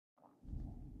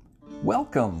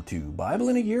Welcome to Bible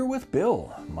in a Year with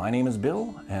Bill. My name is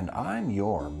Bill, and I'm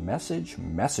your message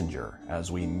messenger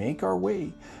as we make our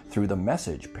way through the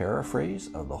message paraphrase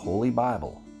of the Holy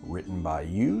Bible, written by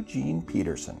Eugene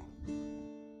Peterson.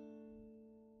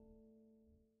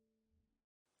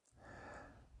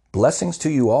 Blessings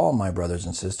to you all, my brothers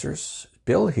and sisters.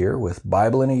 Bill here with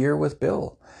Bible in a Year with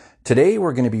Bill. Today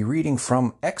we're going to be reading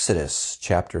from Exodus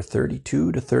chapter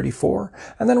 32 to 34,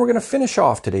 and then we're going to finish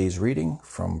off today's reading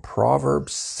from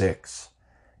Proverbs 6.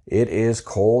 It is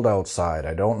cold outside.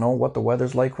 I don't know what the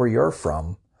weather's like where you're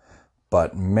from,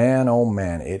 but man, oh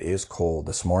man, it is cold.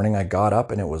 This morning I got up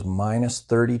and it was minus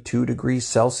 32 degrees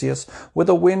Celsius with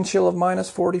a wind chill of minus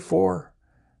 44.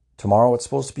 Tomorrow it's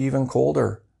supposed to be even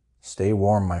colder. Stay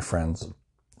warm, my friends.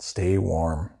 Stay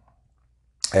warm.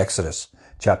 Exodus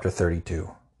chapter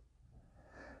 32.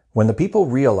 When the people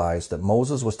realized that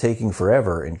Moses was taking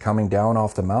forever in coming down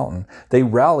off the mountain, they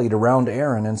rallied around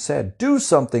Aaron and said, "Do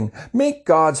something! Make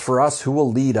gods for us who will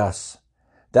lead us.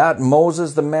 That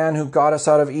Moses, the man who got us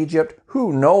out of Egypt,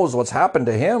 who knows what's happened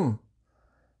to him?"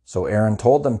 So Aaron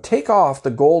told them, "Take off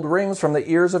the gold rings from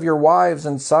the ears of your wives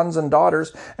and sons and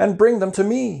daughters and bring them to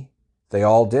me." They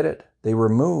all did it. They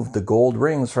removed the gold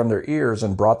rings from their ears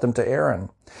and brought them to Aaron.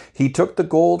 He took the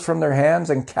gold from their hands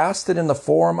and cast it in the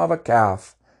form of a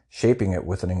calf, shaping it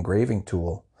with an engraving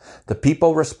tool. The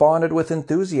people responded with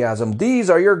enthusiasm, "These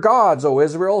are your gods, O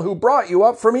Israel, who brought you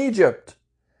up from Egypt."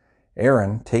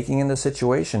 Aaron, taking in the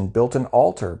situation, built an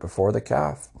altar before the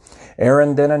calf.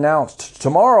 Aaron then announced,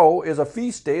 "Tomorrow is a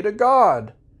feast day to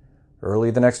God."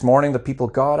 Early the next morning, the people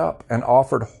got up and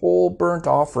offered whole burnt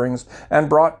offerings and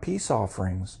brought peace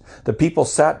offerings. The people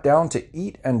sat down to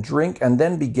eat and drink and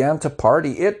then began to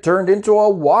party. It turned into a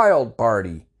wild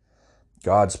party.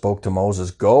 God spoke to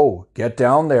Moses, "Go, get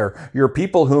down there. Your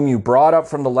people whom you brought up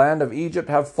from the land of Egypt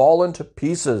have fallen to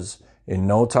pieces. In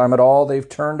no time at all, they've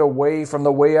turned away from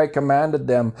the way I commanded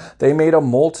them. They made a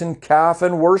molten calf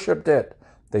and worshipped it.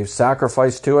 They've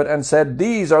sacrificed to it and said,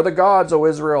 'These are the gods, O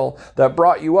Israel, that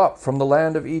brought you up from the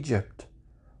land of Egypt.'"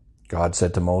 God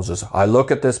said to Moses, "I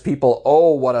look at this people.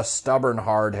 Oh, what a stubborn,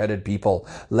 hard-headed people.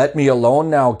 Let me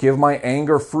alone now. Give my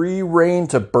anger free rein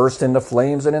to burst into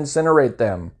flames and incinerate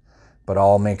them. But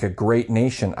I'll make a great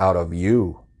nation out of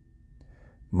you."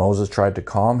 Moses tried to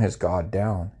calm his God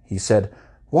down. He said,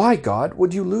 "Why, God,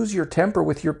 would you lose your temper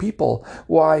with your people?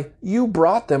 Why, you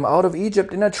brought them out of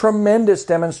Egypt in a tremendous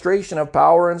demonstration of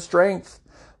power and strength.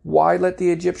 Why let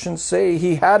the Egyptians say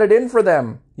he had it in for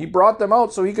them? He brought them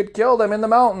out so he could kill them in the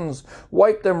mountains,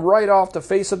 wipe them right off the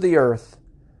face of the earth.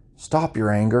 Stop your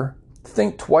anger.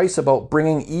 Think twice about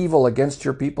bringing evil against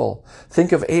your people.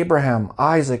 Think of Abraham,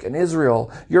 Isaac, and Israel,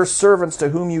 your servants to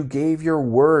whom you gave your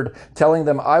word, telling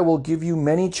them, 'I will give you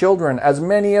many children, as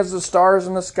many as the stars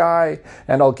in the sky,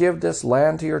 and I'll give this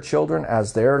land to your children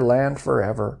as their land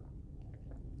forever.'"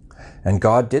 And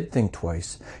God did think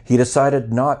twice. He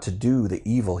decided not to do the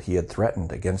evil he had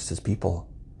threatened against his people.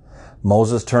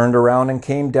 Moses turned around and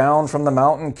came down from the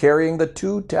mountain carrying the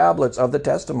 2 tablets of the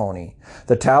testimony.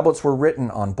 The tablets were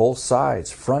written on both sides,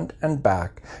 front and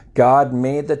back. God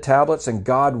made the tablets and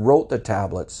God wrote the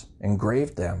tablets,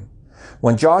 engraved them.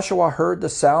 When Joshua heard the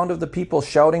sound of the people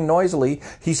shouting noisily,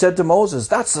 he said to Moses,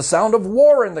 "That's the sound of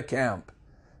war in the camp."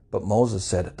 But Moses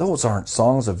said, "Those aren't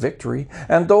songs of victory,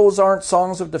 and those aren't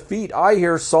songs of defeat. I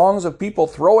hear songs of people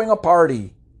throwing a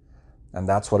party." And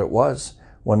that's what it was.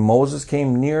 When Moses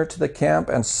came near to the camp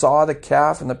and saw the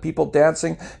calf and the people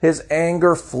dancing, his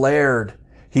anger flared.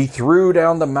 He threw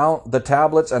down the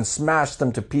tablets and smashed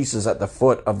them to pieces at the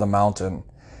foot of the mountain.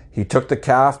 He took the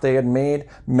calf they had made,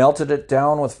 melted it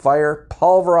down with fire,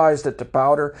 pulverized it to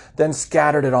powder, then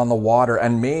scattered it on the water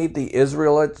and made the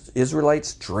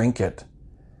Israelites drink it.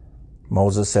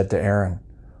 Moses said to Aaron,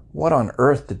 "What on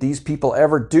earth did these people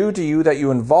ever do to you that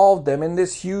you involved them in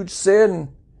this huge sin?"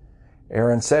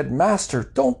 Aaron said, "Master,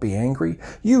 don't be angry.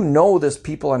 You know this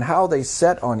people and how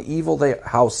set on evil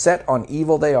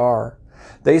they are.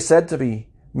 They said to me,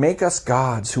 'Make us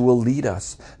gods who will lead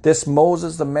us.' This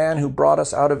Moses, the man who brought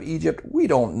us out of Egypt, we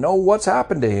don't know what's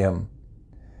happened to him."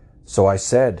 So I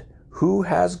said, 'Who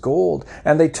has gold?'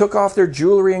 And they took off their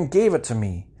jewelry and gave it to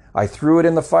me. I threw it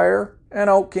in the fire, and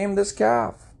out came this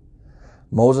calf."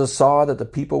 Moses saw that the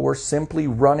people were simply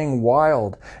running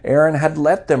wild. Aaron had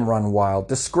let them run wild,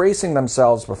 disgracing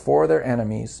themselves before their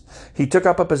enemies. He took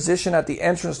up a position at the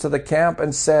entrance to the camp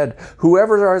and said,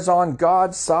 "Whoever is on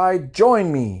God's side,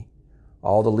 join me."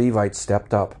 All the Levites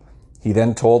stepped up. He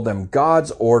then told them,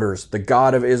 "God's orders, the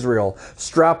God of Israel,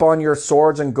 strap on your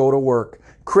swords and go to work.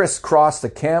 Crisscross the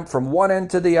camp from one end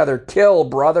to the other. Kill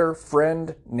brother,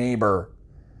 friend, neighbor."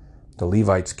 The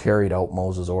Levites carried out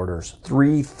Moses' orders.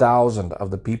 3,000 of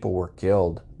the people were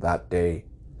killed that day.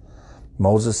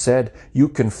 Moses said, "You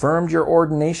confirmed your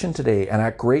ordination today, and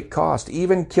at great cost,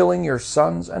 even killing your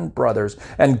sons and brothers,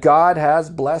 and God has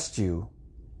blessed you."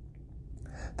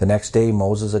 The next day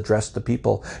Moses addressed the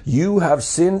people, "You have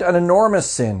sinned an enormous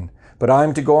sin, but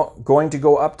I'm going to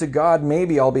go up to God.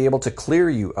 Maybe I'll be able to clear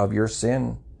you of your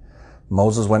sin."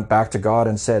 Moses went back to God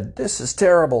and said, "This is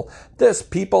terrible. This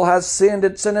people has sinned.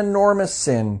 It's an enormous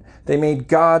sin. They made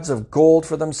gods of gold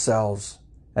for themselves.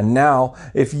 And now,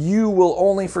 if you will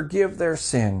only forgive their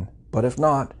sin, but if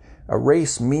not,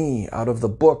 erase me out of the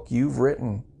book you've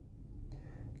written."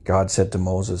 God said to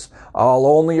Moses, "I'll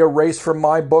only erase from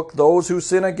my book those who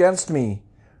sin against me.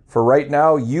 For right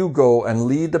now, you go and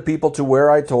lead the people to where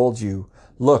I told you.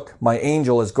 Look, my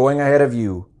angel is going ahead of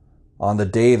you. On the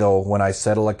day, though, when I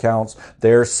settle accounts,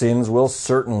 their sins will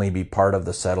certainly be part of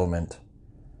the settlement."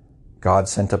 God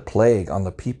sent a plague on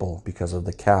the people because of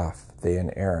the calf they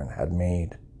and Aaron had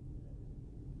made.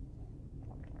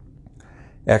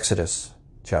 Exodus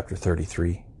chapter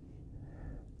 33.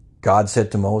 God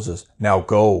said to Moses, "Now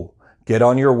go, get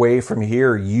on your way from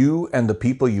here, you and the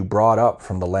people you brought up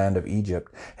from the land of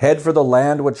Egypt. Head for the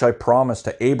land which I promised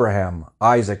to Abraham,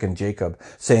 Isaac, and Jacob,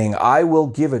 saying, I will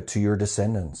give it to your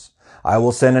descendants. I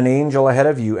will send an angel ahead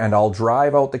of you, and I'll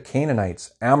drive out the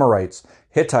Canaanites, Amorites,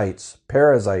 Hittites,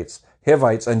 Perizzites,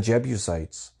 Hivites, and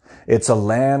Jebusites. It's a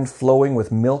land flowing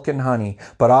with milk and honey,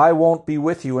 but I won't be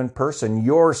with you in person.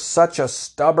 You're such a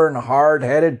stubborn,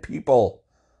 hard-headed people,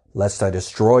 lest I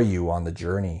destroy you on the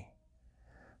journey."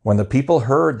 When the people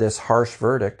heard this harsh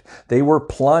verdict, they were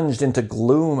plunged into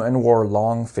gloom and wore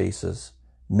long faces.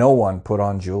 No one put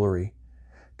on jewelry.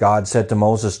 God said to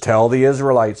Moses, "Tell the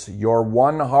Israelites, you're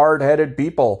one hard-headed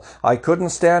people. I couldn't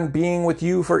stand being with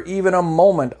you for even a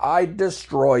moment. I'd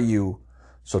destroy you.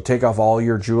 So take off all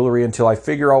your jewelry until I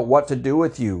figure out what to do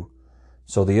with you."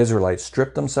 So the Israelites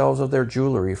stripped themselves of their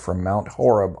jewelry from Mount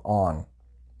Horeb on.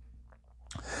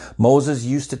 Moses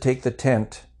used to take the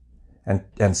tent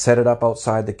and set it up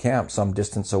outside the camp some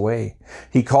distance away.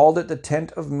 He called it the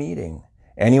tent of meeting.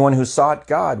 Anyone who sought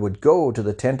God would go to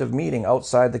the tent of meeting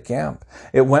outside the camp.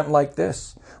 It went like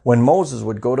this. When Moses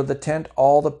would go to the tent,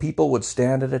 all the people would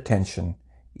stand at attention.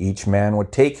 Each man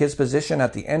would take his position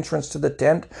at the entrance to the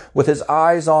tent with his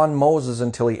eyes on Moses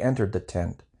until he entered the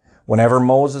tent. Whenever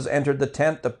Moses entered the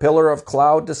tent, the pillar of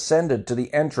cloud descended to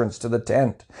the entrance to the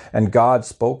tent, and God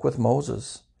spoke with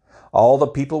Moses. All the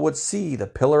people would see the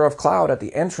pillar of cloud at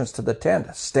the entrance to the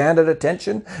tent, stand at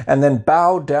attention, and then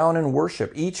bow down and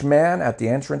worship, each man at the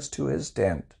entrance to his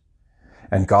tent.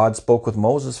 And God spoke with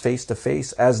Moses face to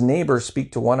face, as neighbors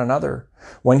speak to one another.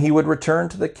 When he would return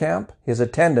to the camp, his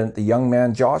attendant, the young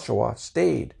man Joshua,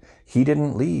 stayed. He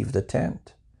didn't leave the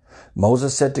tent.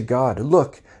 Moses said to God,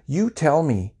 "Look, you tell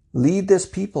me, lead this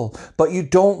people, but you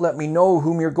don't let me know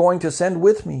whom you're going to send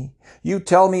with me. You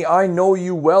tell me I know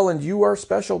you well and you are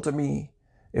special to me.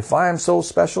 If I am so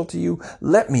special to you,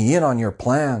 let me in on your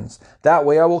plans. That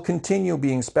way I will continue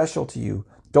being special to you.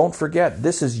 Don't forget,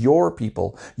 this is your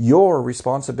people, your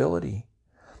responsibility."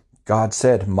 God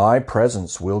said, "My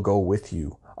presence will go with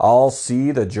you. I'll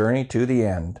see the journey to the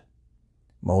end."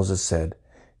 Moses said,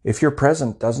 If your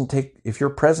presence doesn't take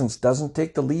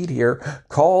the lead here,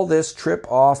 call this trip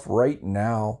off right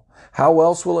now. How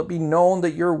else will it be known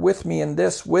that you're with me in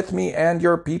this, with me and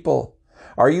your people?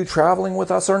 Are you traveling with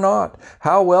us or not?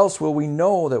 How else will we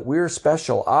know that we're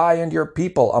special, I and your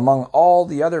people, among all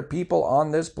the other people on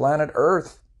this planet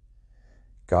Earth?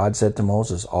 God said to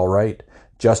Moses, "All right,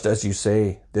 just as you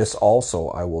say, this also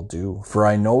I will do, for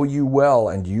I know you well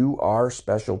and you are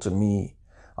special to me.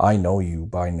 I know you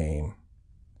by name."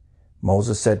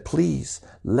 Moses said, "Please,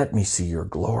 let me see your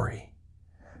glory."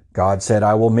 God said,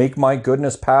 "I will make my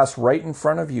goodness pass right in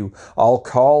front of you. I'll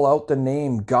call out the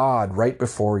name God right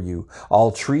before you.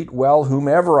 I'll treat well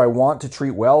whomever I want to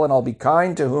treat well, and I'll be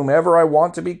kind to whomever I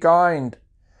want to be kind."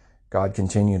 God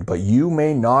continued, "But you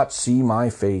may not see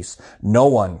my face. No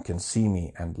one can see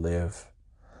me and live."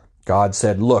 God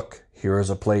said, "Look, here is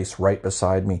a place right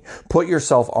beside me. Put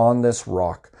yourself on this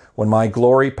rock. When my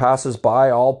glory passes by,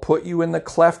 I'll put you in the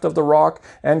cleft of the rock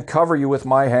and cover you with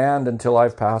my hand until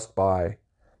I've passed by.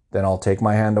 Then I'll take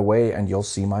my hand away and you'll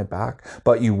see my back,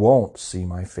 but you won't see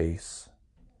my face."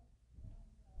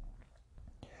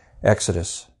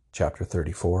 Exodus chapter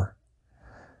 34.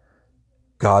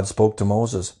 God spoke to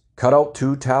Moses, "Cut out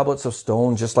 2 tablets of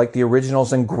stone just like the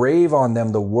originals and grave on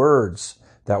them the words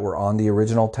that were on the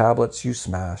original tablets you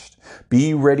smashed.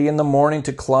 Be ready in the morning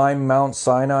to climb Mount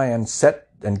Sinai and set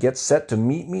and get set to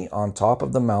meet me on top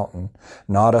of the mountain.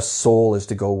 Not a soul is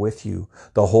to go with you.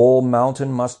 The whole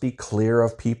mountain must be clear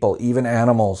of people, even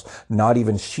animals. Not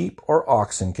even sheep or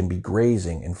oxen can be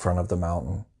grazing in front of the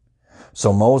mountain."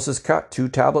 So Moses cut 2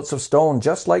 tablets of stone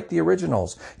just like the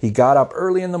originals. He got up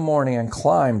early in the morning and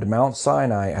climbed Mount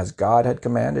Sinai as God had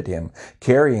commanded him,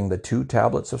 carrying the 2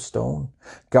 tablets of stone.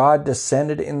 God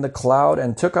descended in the cloud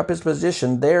and took up his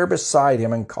position there beside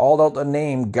him and called out the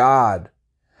name God.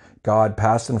 God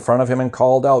passed in front of him and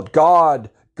called out, "God,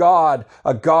 God,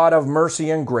 a God of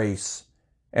mercy and grace.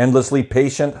 Endlessly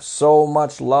patient, so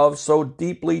much love, so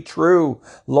deeply true,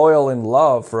 loyal in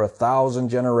love for 1,000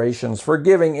 generations,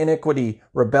 forgiving iniquity,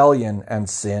 rebellion, and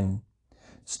sin."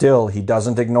 Still, he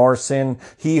doesn't ignore sin.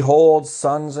 He holds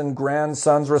sons and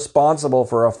grandsons responsible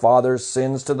for a father's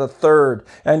sins to the 3rd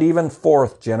and even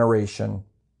 4th generation.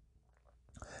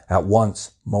 At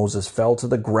once, Moses fell to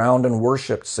the ground and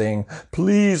worshipped, saying,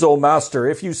 "Please, O Master,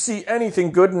 if you see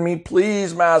anything good in me,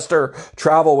 please, Master,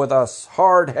 travel with us.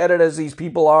 Hard-headed as these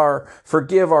people are,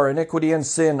 forgive our iniquity and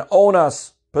sin. Own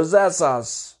us, possess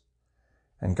us."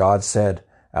 And God said,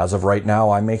 "As of right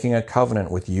now, I'm making a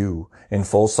covenant with you. In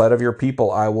full sight of your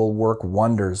people, I will work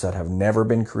wonders that have never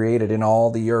been created in all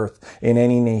the earth, in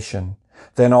any nation.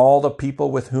 Then all the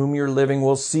people with whom you're living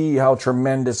will see how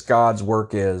tremendous God's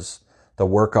work is. The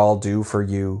work I'll do for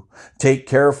you. Take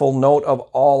careful note of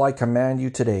all I command you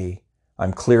today.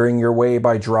 I'm clearing your way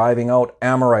by driving out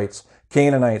Amorites,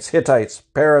 Canaanites, Hittites,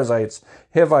 Perizzites,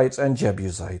 Hivites, and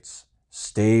Jebusites.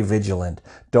 Stay vigilant.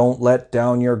 Don't let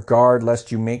down your guard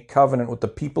lest you make covenant with the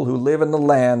people who live in the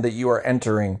land that you are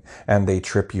entering and they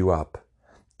trip you up.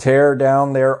 Tear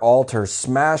down their altars,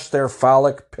 smash their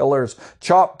phallic pillars,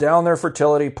 chop down their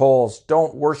fertility poles.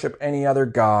 Don't worship any other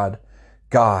god.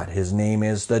 God, his name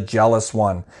is the Jealous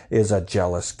One, is a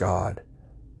jealous God.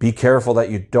 Be careful that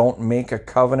you don't make a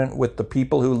covenant with the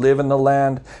people who live in the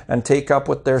land and take up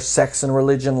with their sex and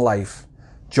religion life.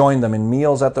 Join them in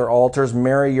meals at their altars.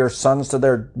 Marry your sons to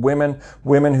their women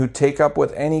who take up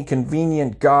with any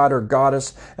convenient god or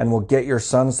goddess, and will get your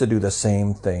sons to do the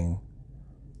same thing.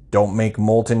 Don't make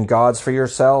molten gods for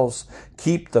yourselves.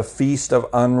 Keep the feast of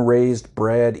unraised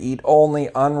bread. Eat only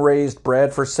unraised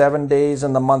bread for 7 days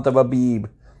in the month of Abib.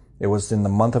 It was in the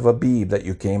month of Abib that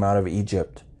you came out of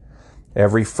Egypt.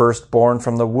 Every firstborn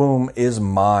from the womb is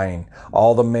mine.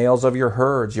 All the males of your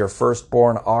herds, your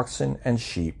firstborn oxen and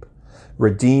sheep.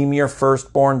 Redeem your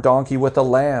firstborn donkey with a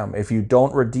lamb. If you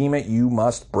don't redeem it, you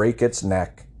must break its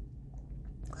neck.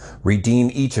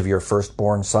 Redeem each of your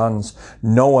firstborn sons.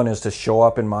 No one is to show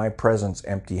up in my presence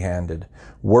empty-handed.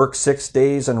 Work 6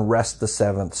 days and rest the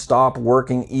 7th. Stop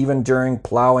working even during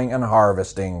plowing and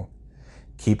harvesting.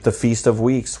 Keep the Feast of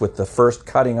Weeks with the first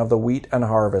cutting of the wheat and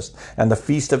harvest, and the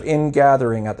Feast of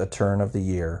Ingathering at the turn of the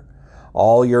year.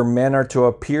 All your men are to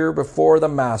appear before the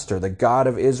Master, the God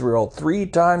of Israel, 3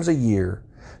 times a year.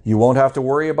 You won't have to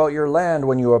worry about your land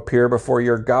when you appear before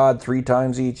your God 3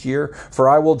 times each year, for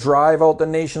I will drive out the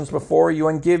nations before you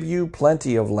and give you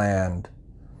plenty of land.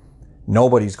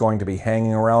 Nobody's going to be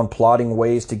hanging around plotting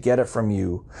ways to get it from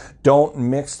you. Don't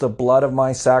mix the blood of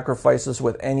my sacrifices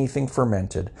with anything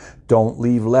fermented. Don't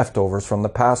leave leftovers from the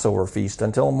Passover feast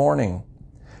until morning.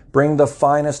 Bring the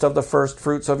finest of the first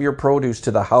fruits of your produce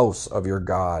to the house of your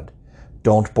God.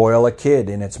 Don't boil a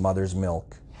kid in its mother's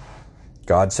milk.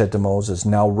 God said to Moses,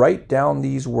 "Now write down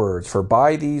these words, for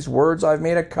by these words I've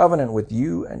made a covenant with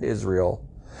you and Israel."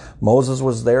 Moses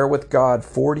was there with God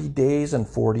 40 days and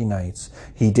 40 nights.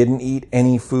 He didn't eat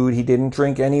any food, he didn't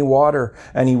drink any water,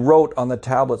 and he wrote on the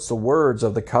tablets the words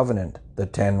of the covenant, the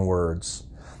 10 words.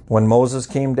 When Moses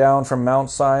came down from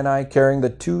Mount Sinai carrying the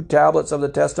 2 tablets of the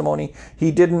testimony,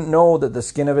 he didn't know that the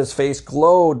skin of his face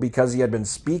glowed because he had been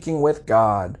speaking with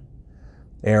God.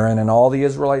 Aaron and all the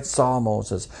Israelites saw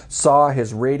Moses, saw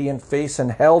his radiant face,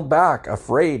 and held back,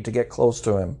 afraid to get close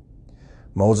to him.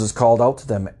 Moses called out to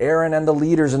them. Aaron and the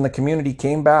leaders in the community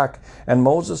came back, and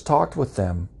Moses talked with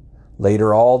them.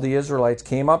 Later, all the Israelites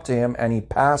came up to him, and he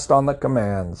passed on the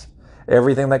commands,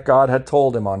 everything that God had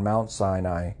told him on Mount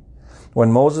Sinai.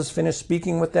 When Moses finished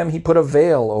speaking with them, he put a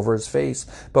veil over his face,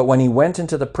 but when he went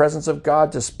into the presence of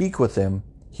God to speak with him,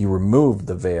 he removed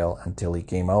the veil until he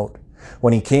came out.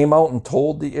 When he came out and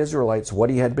told the Israelites what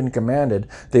he had been commanded,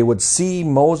 they would see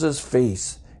Moses'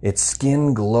 face, its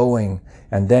skin glowing,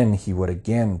 and then he would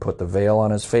again put the veil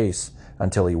on his face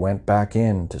until he went back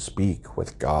in to speak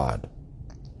with God.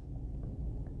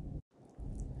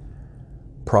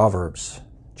 Proverbs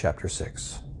chapter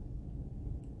 6.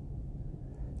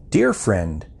 Dear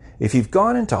friend, If you've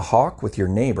gone into hock with your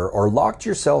neighbor or locked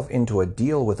yourself into a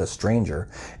deal with a stranger,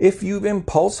 if you've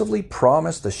impulsively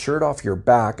promised the shirt off your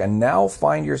back and now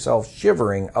find yourself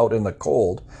shivering out in the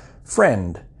cold,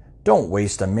 friend, don't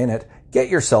waste a minute. Get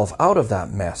yourself out of that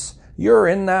mess. You're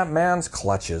in that man's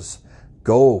clutches.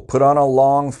 Go, put on a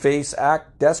long face,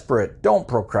 act desperate. Don't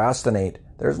procrastinate.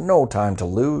 There's no time to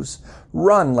lose.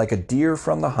 Run like a deer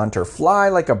from the hunter. Fly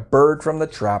like a bird from the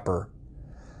trapper.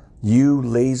 You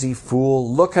lazy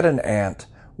fool, look at an ant.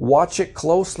 Watch it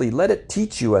closely. Let it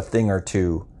teach you a thing or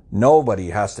two. Nobody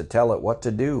has to tell it what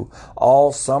to do.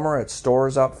 All summer it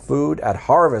stores up food. At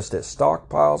harvest it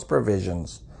stockpiles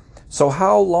provisions. So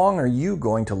how long are you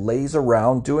going to laze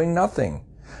around doing nothing?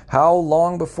 How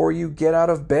long before you get out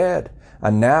of bed?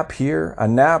 A nap here, a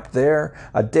nap there,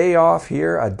 a day off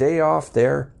here, a day off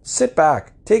there. Sit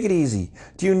back, take it easy.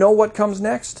 Do you know what comes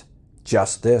next?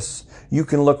 Just this. You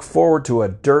can look forward to a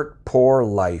dirt poor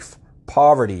life.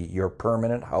 Poverty, your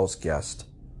permanent house guest.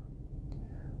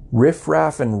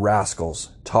 Riffraff and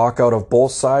rascals talk out of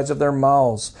both sides of their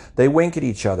mouths. They wink at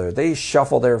each other. They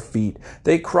shuffle their feet.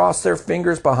 They cross their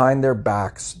fingers behind their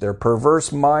backs. Their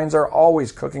perverse minds are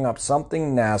always cooking up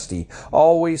something nasty,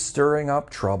 always stirring up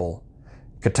trouble.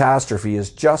 Catastrophe is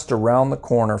just around the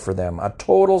corner for them, a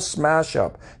total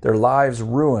smash-up, their lives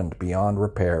ruined beyond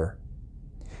repair.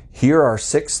 Here are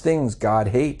 6 things God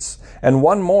hates, and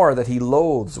one more that he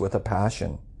loathes with a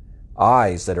passion.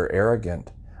 Eyes that are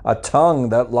arrogant, a tongue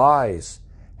that lies,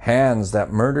 hands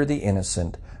that murder the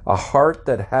innocent, a heart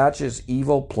that hatches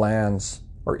evil plans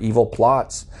or evil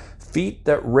plots, feet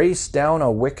that race down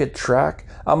a wicked track,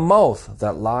 a mouth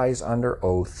that lies under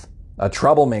oath, a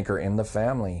troublemaker in the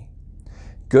family.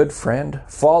 Good friend,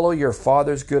 follow your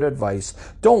father's good advice.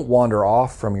 Don't wander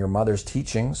off from your mother's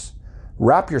teachings.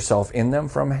 Wrap yourself in them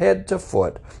from head to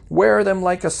foot. Wear them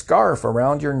like a scarf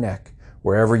around your neck.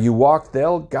 Wherever you walk,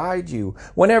 they'll guide you.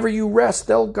 Whenever you rest,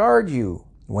 they'll guard you.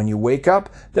 When you wake up,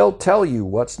 they'll tell you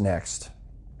what's next.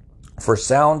 For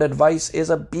sound advice is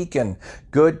a beacon.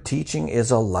 Good teaching is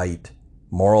a light.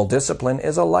 Moral discipline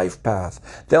is a life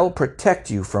path. They'll protect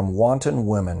you from wanton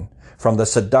women, from the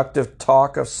seductive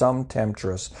talk of some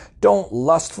temptress. Don't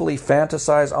lustfully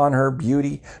fantasize on her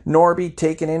beauty, nor be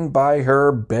taken in by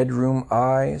her bedroom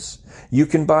eyes. You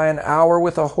can buy an hour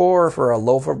with a whore for a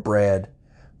loaf of bread,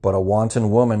 but a wanton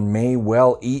woman may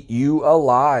well eat you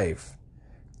alive.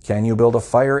 Can you build a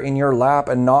fire in your lap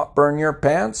and not burn your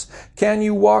pants? Can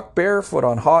you walk barefoot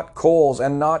on hot coals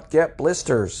and not get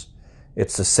blisters?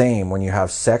 It's the same when you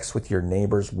have sex with your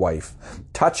neighbor's wife.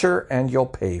 Touch her and you'll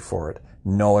pay for it.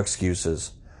 No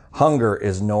excuses. Hunger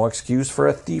is no excuse for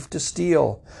a thief to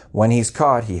steal. When he's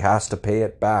caught, he has to pay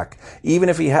it back, even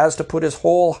if he has to put his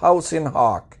whole house in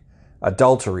hock.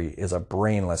 Adultery is a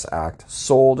brainless act,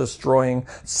 soul-destroying,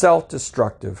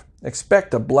 self-destructive.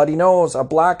 Expect a bloody nose, a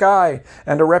black eye,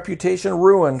 and a reputation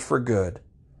ruined for good.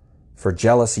 For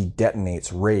jealousy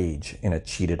detonates rage in a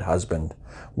cheated husband.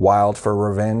 Wild for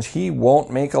revenge, he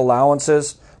won't make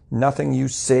allowances. Nothing you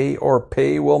say or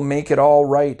pay will make it all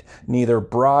right. Neither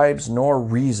bribes nor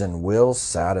reason will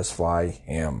satisfy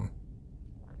him.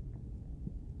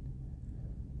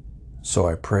 So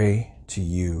I pray to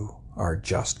you, our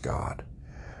just God,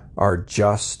 our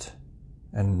just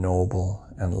and noble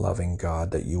and loving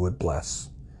God, that you would bless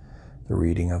the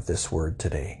reading of this word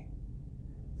today.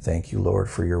 Thank you, Lord,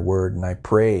 for your word, and I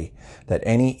pray that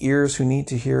any ears who need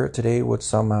to hear it today would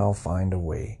somehow find a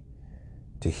way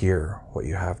to hear what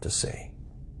you have to say.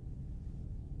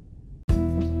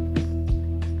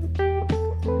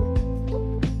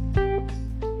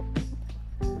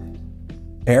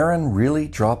 Aaron really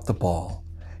dropped the ball.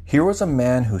 Here was a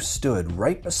man who stood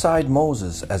right beside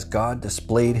Moses as God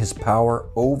displayed his power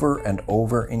over and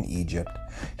over in Egypt.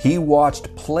 He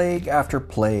watched plague after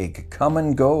plague come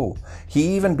and go.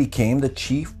 He even became the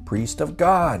chief priest of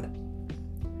God.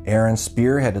 Aaron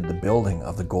spearheaded the building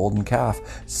of the golden calf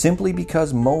simply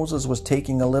because Moses was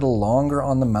taking a little longer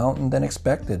on the mountain than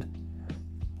expected.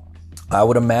 I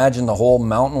would imagine the whole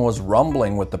mountain was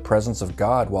rumbling with the presence of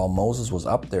God while Moses was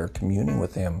up there communing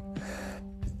with him.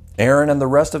 Aaron and the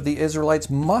rest of the Israelites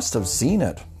must have seen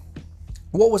it.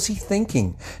 What was he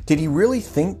thinking? Did he really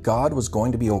think God was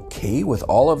going to be okay with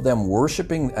all of them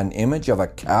worshiping an image of a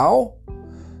cow?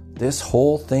 This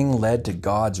whole thing led to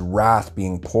God's wrath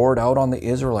being poured out on the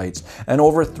Israelites, and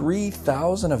over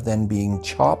 3,000 of them being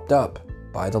chopped up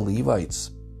by the Levites.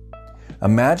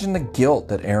 Imagine the guilt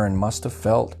that Aaron must have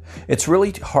felt. It's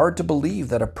really hard to believe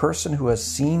that a person who has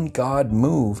seen God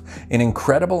move in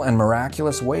incredible and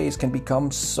miraculous ways can become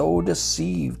so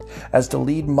deceived as to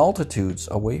lead multitudes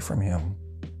away from him.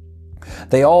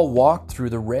 They all walked through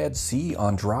the Red Sea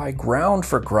on dry ground,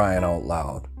 for crying out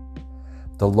loud.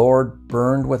 The Lord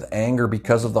burned with anger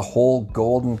because of the whole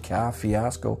golden calf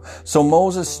fiasco. So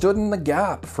Moses stood in the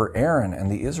gap for Aaron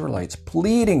and the Israelites,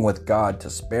 pleading with God to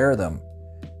spare them.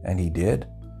 And he did.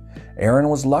 Aaron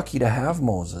was lucky to have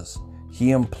Moses.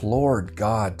 He implored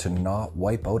God to not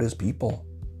wipe out his people.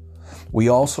 We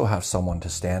also have someone to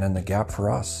stand in the gap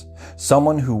for us,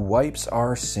 someone who wipes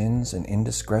our sins and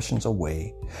indiscretions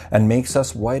away and makes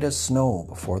us white as snow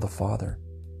before the Father.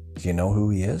 Do you know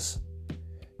who he is?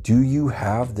 Do you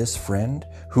have this friend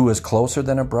who is closer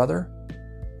than a brother?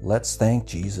 Let's thank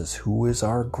Jesus, who is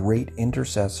our great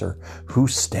intercessor, who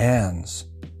stands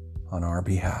on our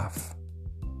behalf.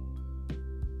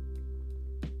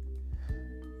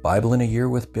 Bible in a Year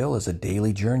with Bill is a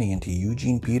daily journey into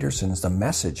Eugene Peterson's The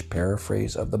Message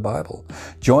paraphrase of the Bible.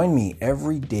 Join me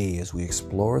every day as we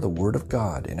explore the Word of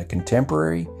God in a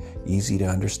contemporary,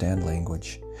 easy-to-understand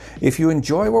language. If you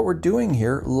enjoy what we're doing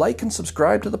here, like and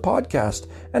subscribe to the podcast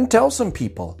and tell some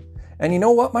people. And you know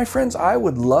what, my friends? I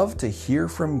would love to hear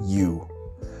from you.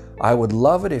 I would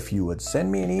love it if you would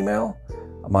send me an email.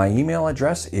 My email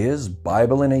address is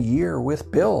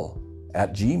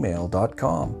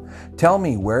BibleInAYearWithBill@gmail.com. Tell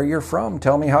me where you're from.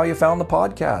 Tell me how you found the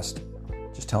podcast.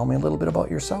 Just tell me a little bit about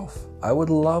yourself. I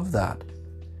would love that.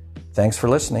 Thanks for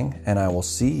listening, and I will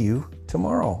see you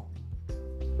tomorrow.